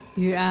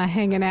You are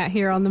hanging out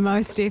here on the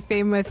Most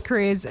FM with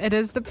Krez. It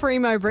is the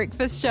Primo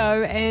Breakfast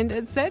Show, and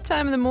it's that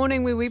time in the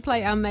morning where we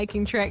play our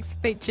Making Tracks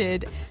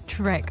featured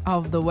track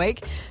of the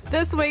week.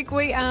 This week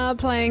we are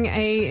playing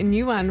a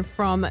new one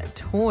from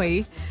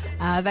Toy.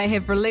 They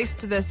have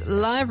released this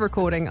live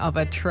recording of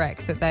a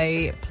track that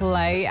they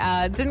play.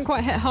 Didn't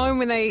quite hit home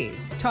when they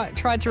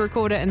tried to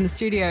record it in the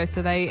studio,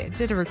 so they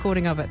did a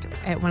recording of it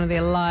at one of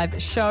their live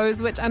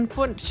shows, which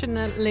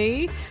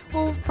unfortunately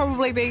will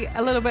probably be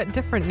a little bit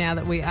different now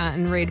that we are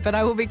in Red. But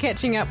I will be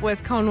catching up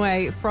with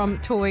Conway from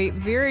Toy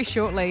very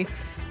shortly.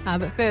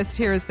 But first,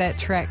 here is that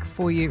track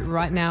for you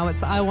right now.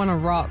 It's I Wanna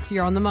Rock.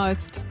 You're on the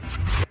Most.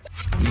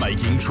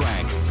 Making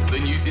Tracks, the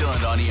New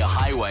Zealand on-air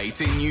highway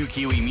to new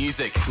Kiwi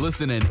music.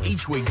 Listen in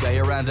each weekday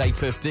around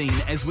 8:15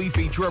 as we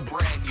feature a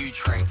brand new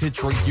track to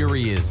treat your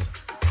ears.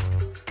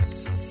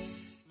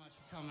 Much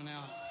for coming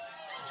out.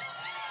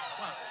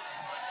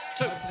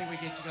 Hopefully we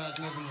get you guys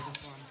moving with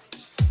this one.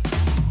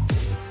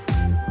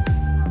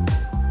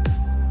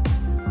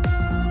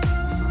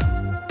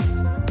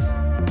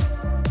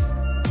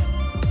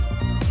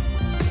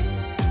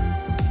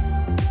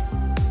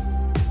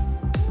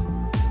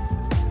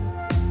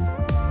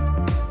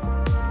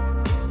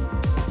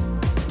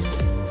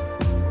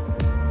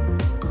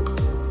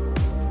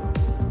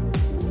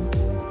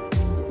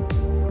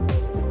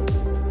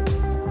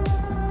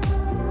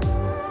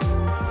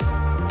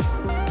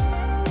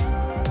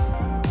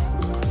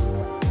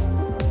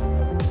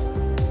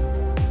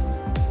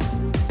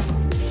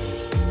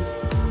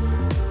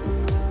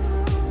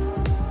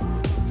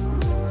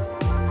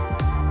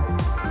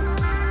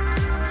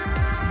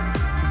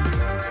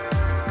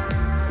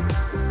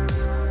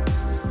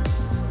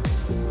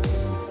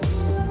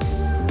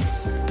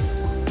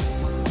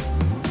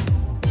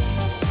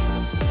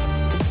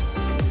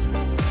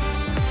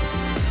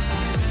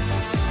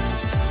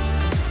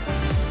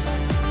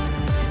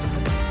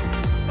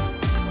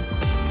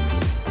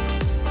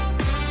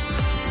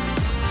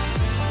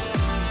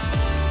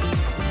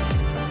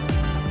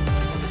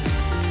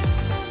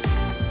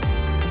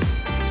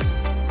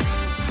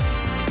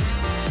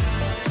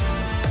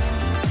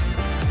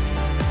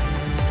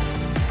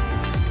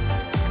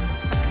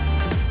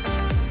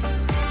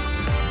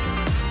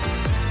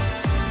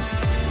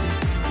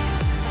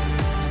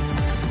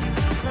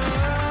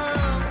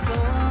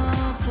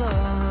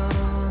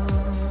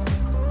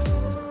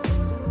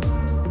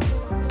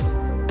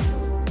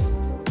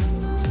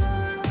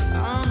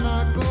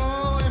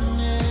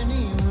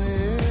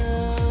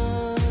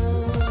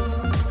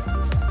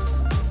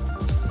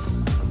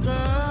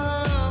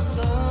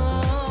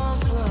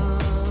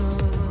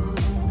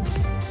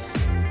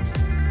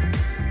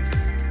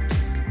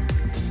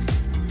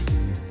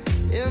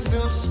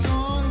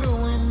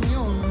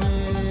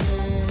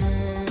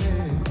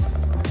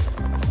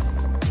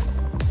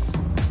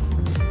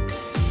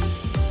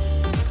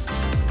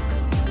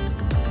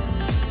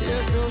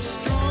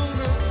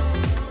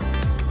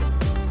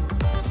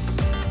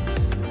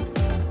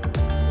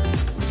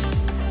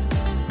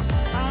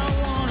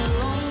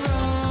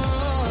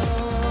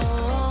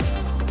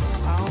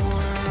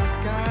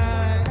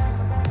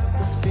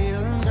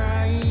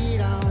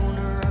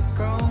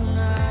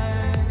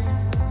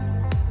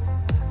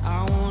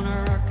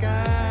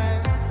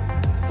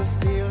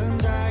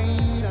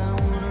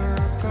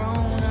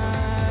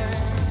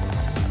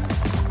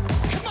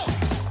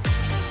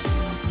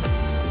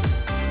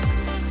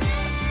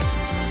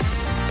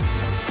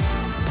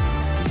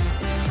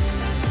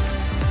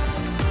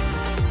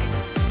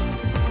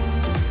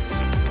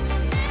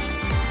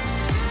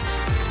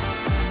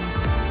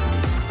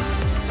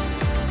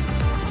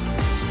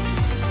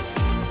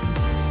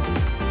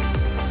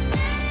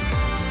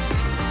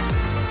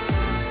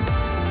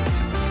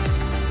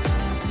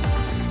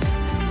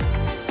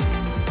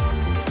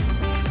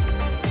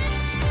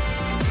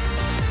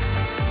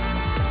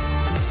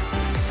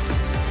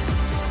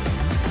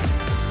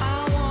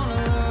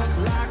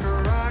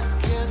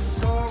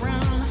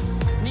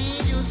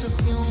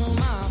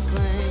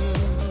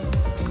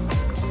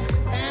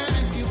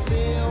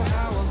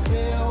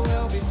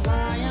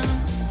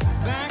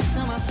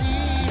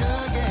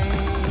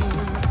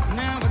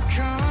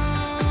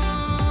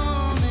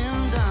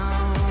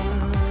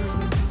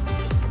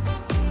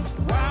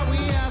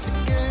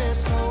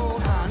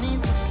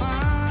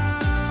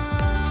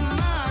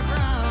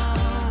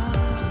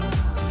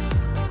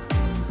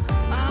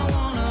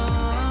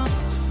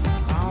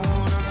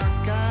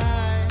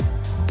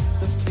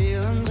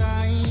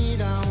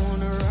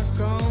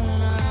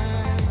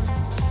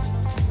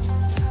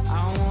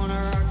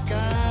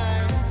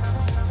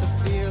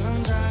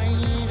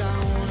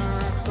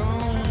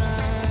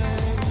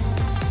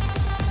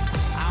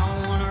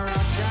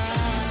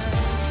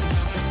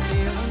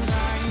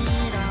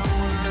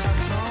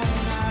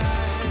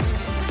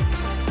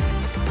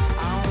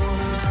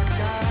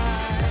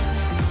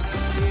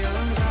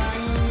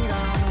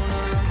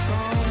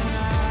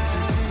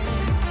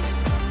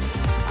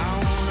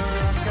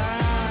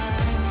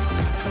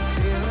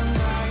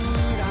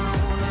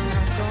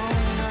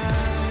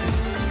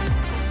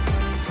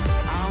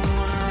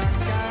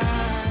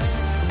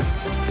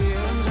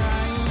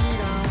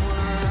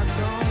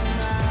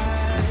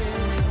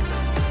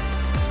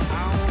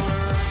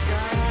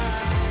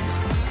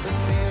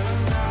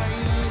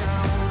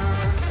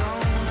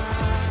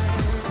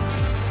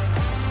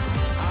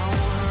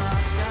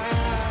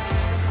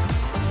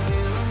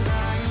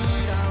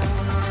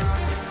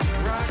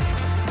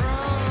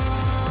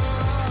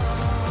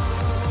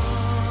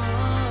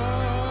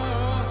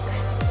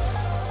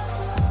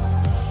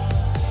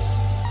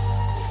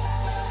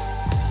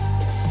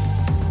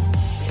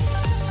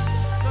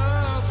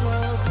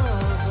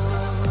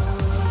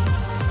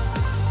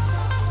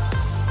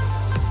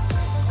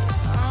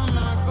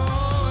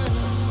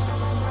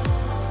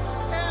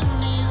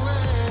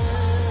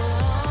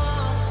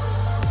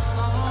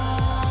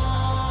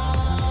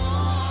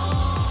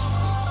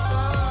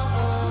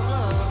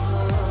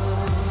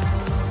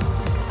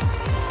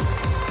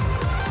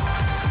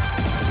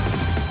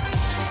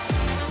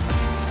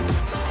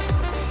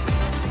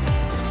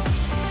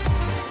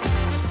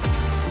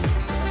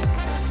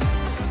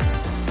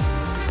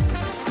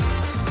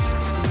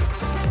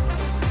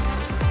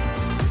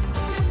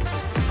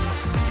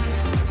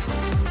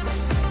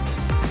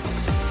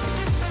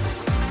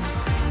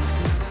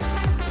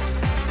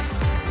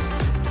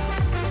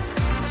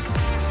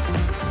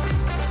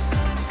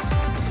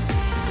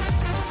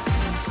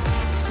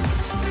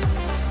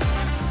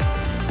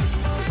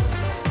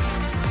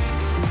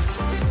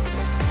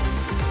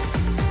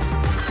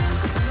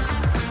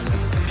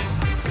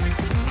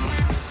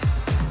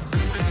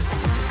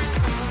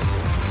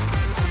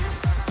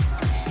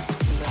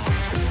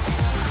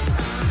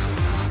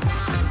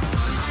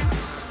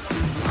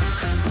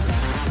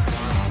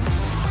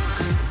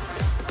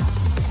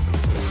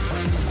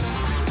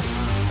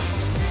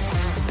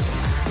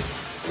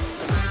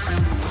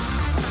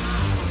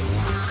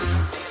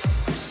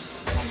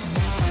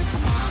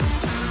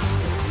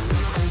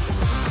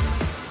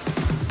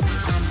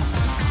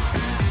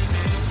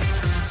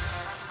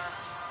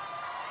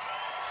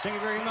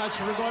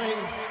 much, everybody.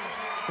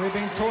 We've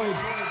been Toy.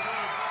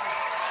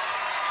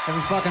 Have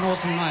a fucking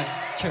awesome night.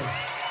 Cheers.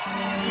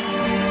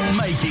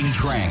 Making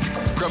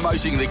Tracks,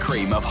 promoting the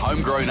cream of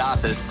homegrown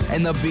artists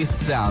and the best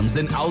sounds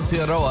in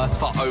Aotearoa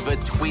for over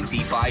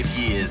 25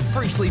 years.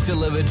 Freshly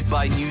delivered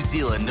by New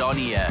Zealand On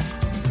Air.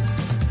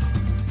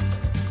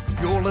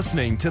 You're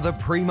listening to the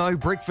Primo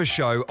Breakfast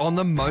Show on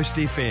the Most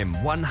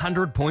FM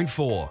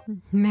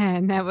 100.4.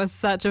 Man, that was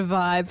such a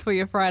vibe for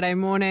your Friday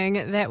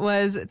morning. That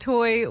was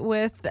Toy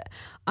with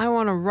I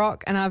Wanna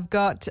Rock, and I've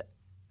got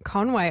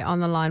Conway on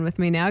the line with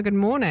me now. Good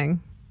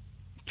morning.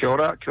 Kia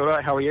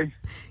ora, how are you?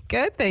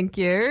 Good, thank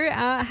you.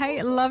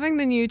 Hey, loving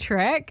the new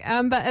track.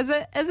 But is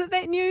it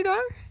that new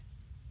though?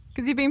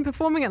 Because you've been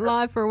performing it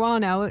live for a while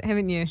now,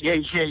 haven't you?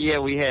 Yeah,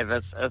 we have.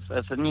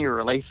 It's a new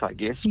release, I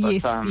guess. But,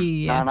 Yes,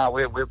 yeah. No,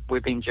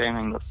 we've been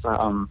jamming this.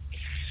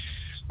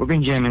 We've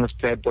been jamming this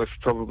bad boy for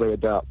probably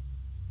about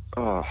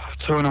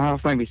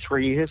 2.5, maybe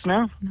 3 years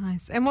now.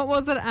 Nice. And what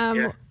was it?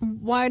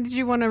 Why did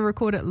you want to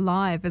record it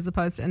live as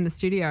opposed to in the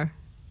studio?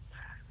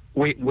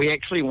 We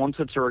actually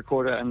wanted to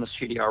record it in the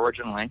studio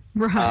originally.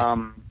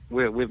 Right.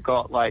 We've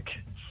got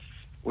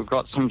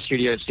some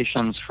studio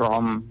sessions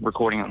from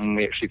recording it when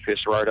we actually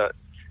first wrote it.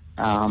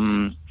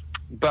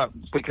 But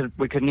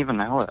we could never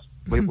nail it.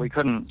 We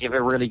couldn't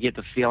ever really get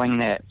the feeling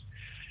that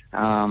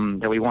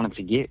we wanted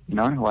to get, you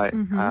know, like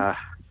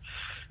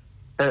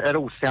it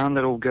all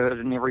sounded all good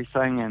and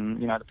everything,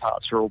 and you know the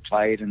parts were all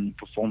played and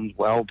performed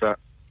well, but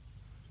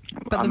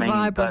the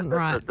vibe wasn't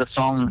right. The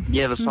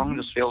song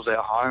just feels at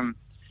home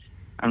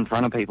in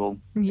front of people.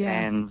 Yeah.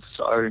 And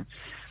so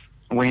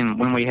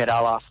when we had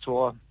our last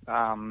tour,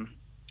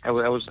 it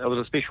was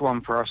a special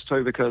one for us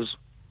too, because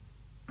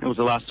it was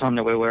the last time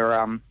that we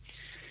were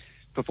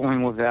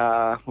performing with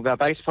our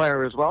bass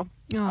player as well.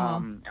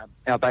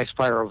 Our bass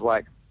player of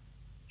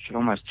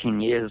almost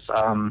 10 years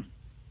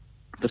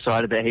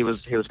decided that he was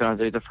going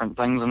to do different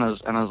things in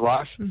his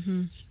life.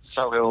 Mm-hmm.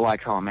 So we were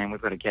like, oh man,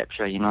 we've got to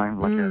capture, you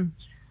know,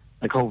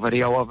 a cool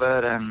video of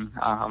it, and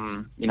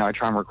you know,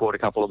 try and record a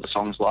couple of the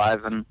songs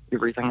live and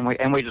everything.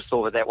 And we just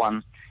thought that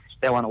one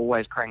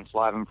always cranks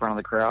live in front of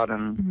the crowd,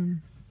 and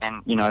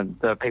you know,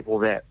 the people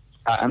that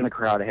are in the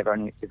crowd have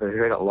only ever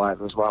heard it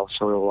live as well.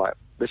 So we were like,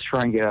 let's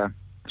try and get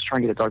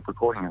a dope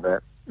recording of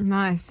that.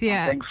 Nice,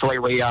 yeah. And thankfully,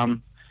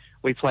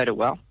 we played it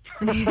well.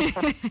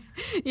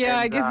 Yeah,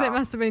 I guess that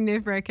must have been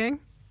nerve-wracking.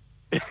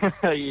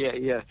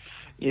 Yeah.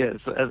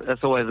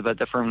 It's always a bit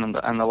different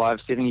in the live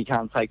setting. You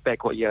can't take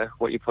back what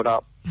you put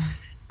up.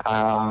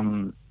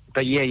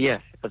 But yeah,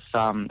 it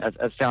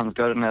sounds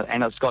good,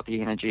 and it's got the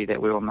energy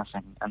that we were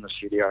missing in the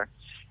studio.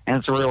 And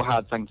it's a real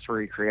hard thing to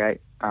recreate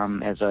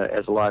as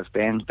a live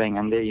band, being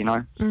in there, you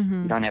know.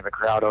 Mm-hmm. You don't have a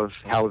crowd of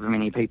however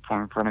many people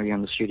in front of you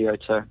in the studio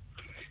to,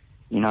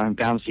 you know,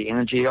 bounce the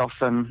energy off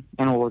and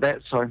all of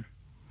that. So,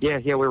 yeah,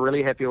 we're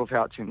really happy with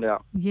how it turned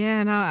out.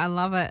 Yeah, no, I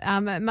love it.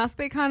 It must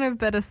be kind of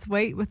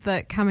bittersweet with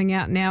it coming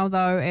out now,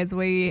 though, as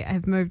we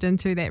have moved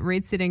into that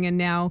red setting, and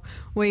now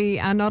we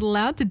are not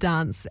allowed to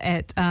dance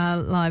at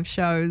live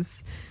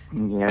shows.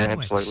 Yeah,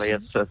 absolutely.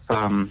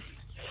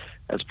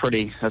 It's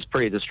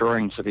pretty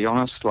destroying, to be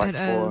honest. Like,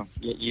 for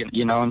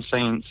you know, and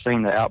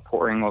seeing the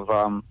outpouring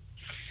of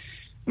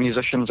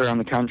musicians around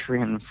the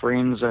country and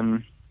friends,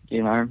 and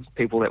you know,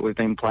 people that we've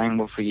been playing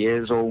with for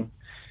years, all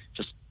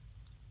just.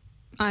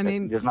 I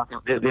mean, there's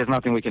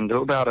nothing we can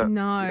do about it.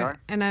 No, you know?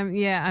 And I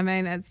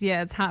mean,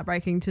 it's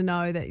heartbreaking to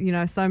know that, you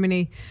know, so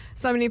many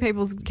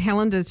people's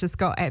calendars just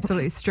got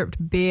absolutely stripped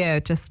bare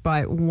just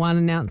by one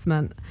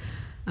announcement.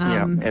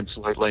 Yeah,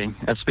 absolutely,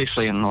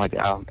 especially in like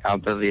our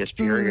busiest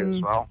period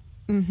as well.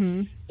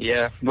 Mm-hmm.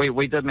 Yeah,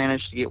 we did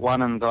manage to get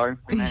one in though.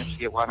 We managed to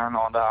get one in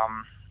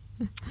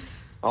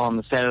on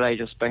the Saturday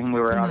just been. We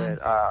were out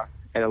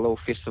at a little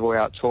festival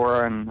out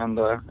Tora and in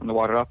the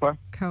Wairarapa.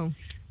 Cool.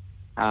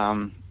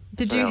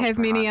 Did you have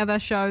many other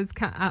shows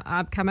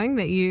upcoming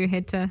that you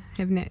had to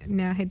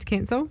now had to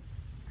cancel?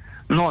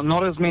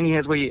 Not as many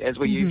as we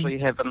usually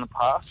have in the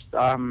past.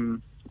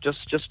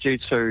 Just due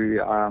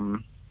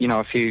to you know,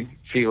 a few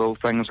little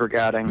things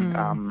regarding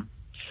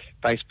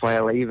bass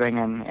player leaving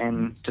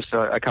and just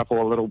a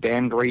couple of little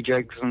band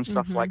rejigs and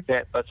stuff like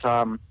that. But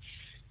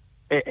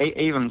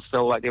even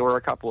still, like, there were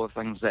a couple of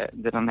things that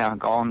are now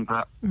gone.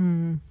 But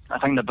I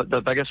think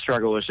the biggest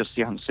struggle is just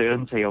the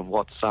uncertainty of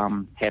what's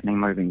happening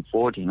moving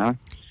forward, you know?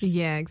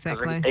 Yeah,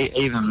 exactly.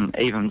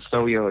 Even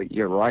still,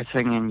 you're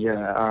writing and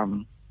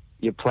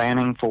you're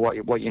planning for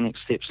what your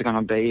next steps are going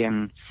to be,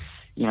 and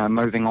you know,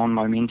 moving on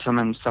momentum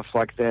and stuff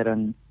like that.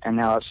 And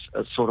now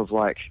it's sort of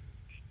like,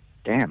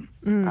 damn,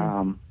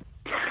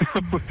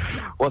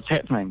 what's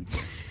happening?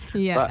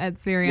 Yeah, but,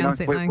 it's very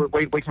unsettling.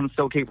 We can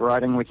still keep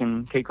writing. We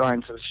can keep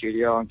going to the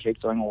studio and keep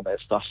doing all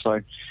that stuff.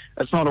 So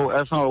it's not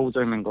all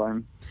doom and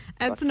gloom.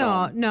 It's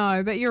not,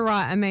 no, but you're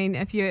right. I mean,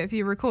 if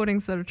you're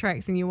recording sort of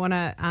tracks and you want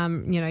to,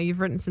 you know,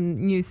 you've written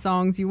some new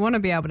songs, you want to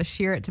be able to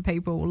share it to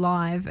people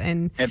live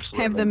and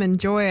have them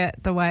enjoy it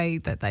the way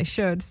that they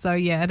should. So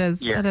yeah, it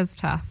is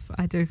tough.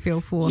 I do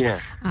feel for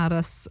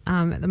artists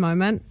at the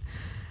moment.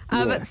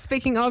 But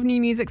speaking of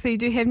new music, so you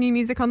do have new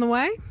music on the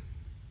way?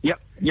 Yep,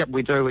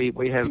 we do.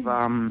 We have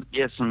some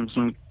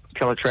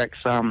killer tracks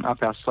up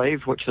our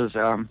sleeve, which is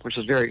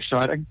very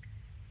exciting.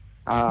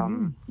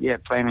 Planning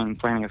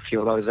a few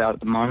of those out at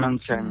the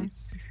moment, and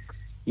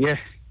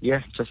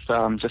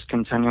just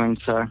continuing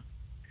to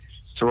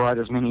write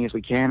as many as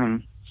we can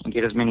and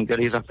get as many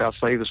goodies up our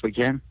sleeve as we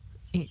can.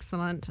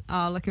 Excellent.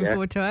 Looking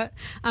forward to it.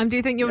 Do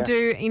you think you'll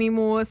do any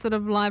more sort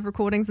of live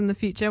recordings in the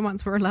future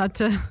once we're allowed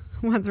to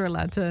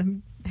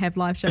have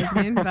live shows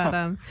again? But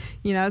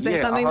is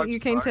that something that you're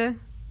keen to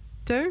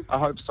do? I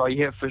hope so.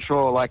 Yeah, for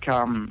sure. Like,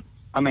 I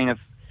mean, if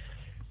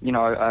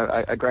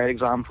a great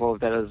example of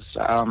that is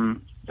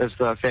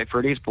the Fat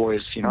Freddy's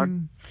Boys.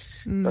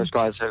 Those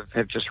guys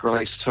have just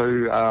released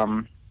two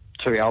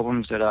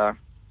albums that are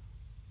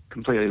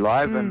completely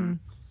live and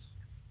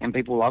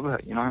people love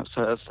it. It's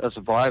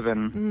a vibe,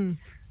 and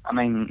I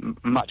mean,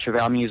 much of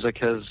our music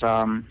is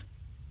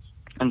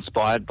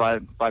inspired by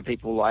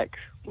people like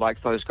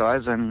those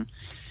guys, and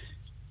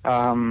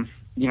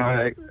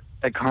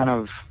it kind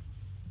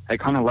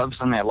of lives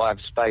in that live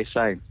space,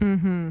 eh?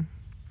 Mm-hmm.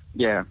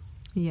 Yeah.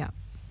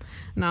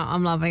 No,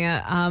 I'm loving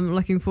it. I'm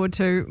looking forward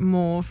to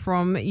more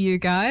from you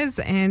guys.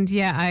 And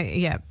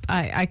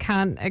I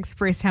can't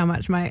express how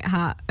much my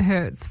heart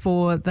hurts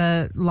for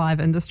the live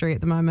industry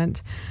at the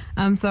moment.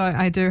 So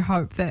I do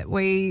hope that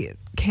we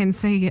can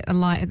see a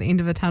light at the end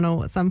of a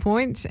tunnel at some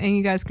point, and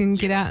you guys can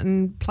get out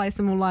and play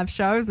some more live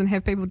shows and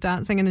have people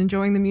dancing and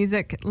enjoying the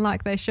music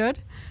like they should.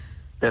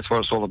 That's what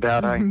it's all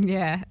about, eh?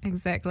 Yeah,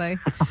 exactly.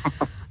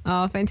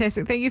 Oh,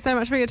 fantastic. Thank you so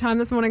much for your time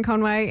this morning,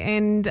 Conway.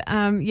 And,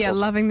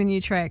 loving the new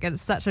track.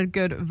 It's such a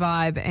good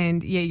vibe.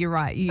 And, yeah, you're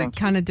right. You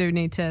kind of do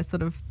need to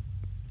sort of,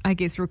 I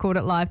guess, record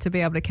it live to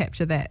be able to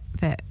capture that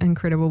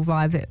incredible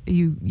vibe that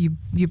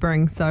you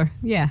bring. So,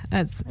 yeah,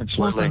 it's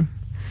awesome.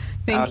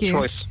 Thank you.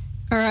 Choice.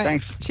 All right.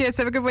 Thanks. Cheers.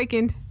 Have a good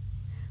weekend.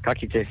 Ka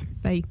kite.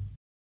 Bye.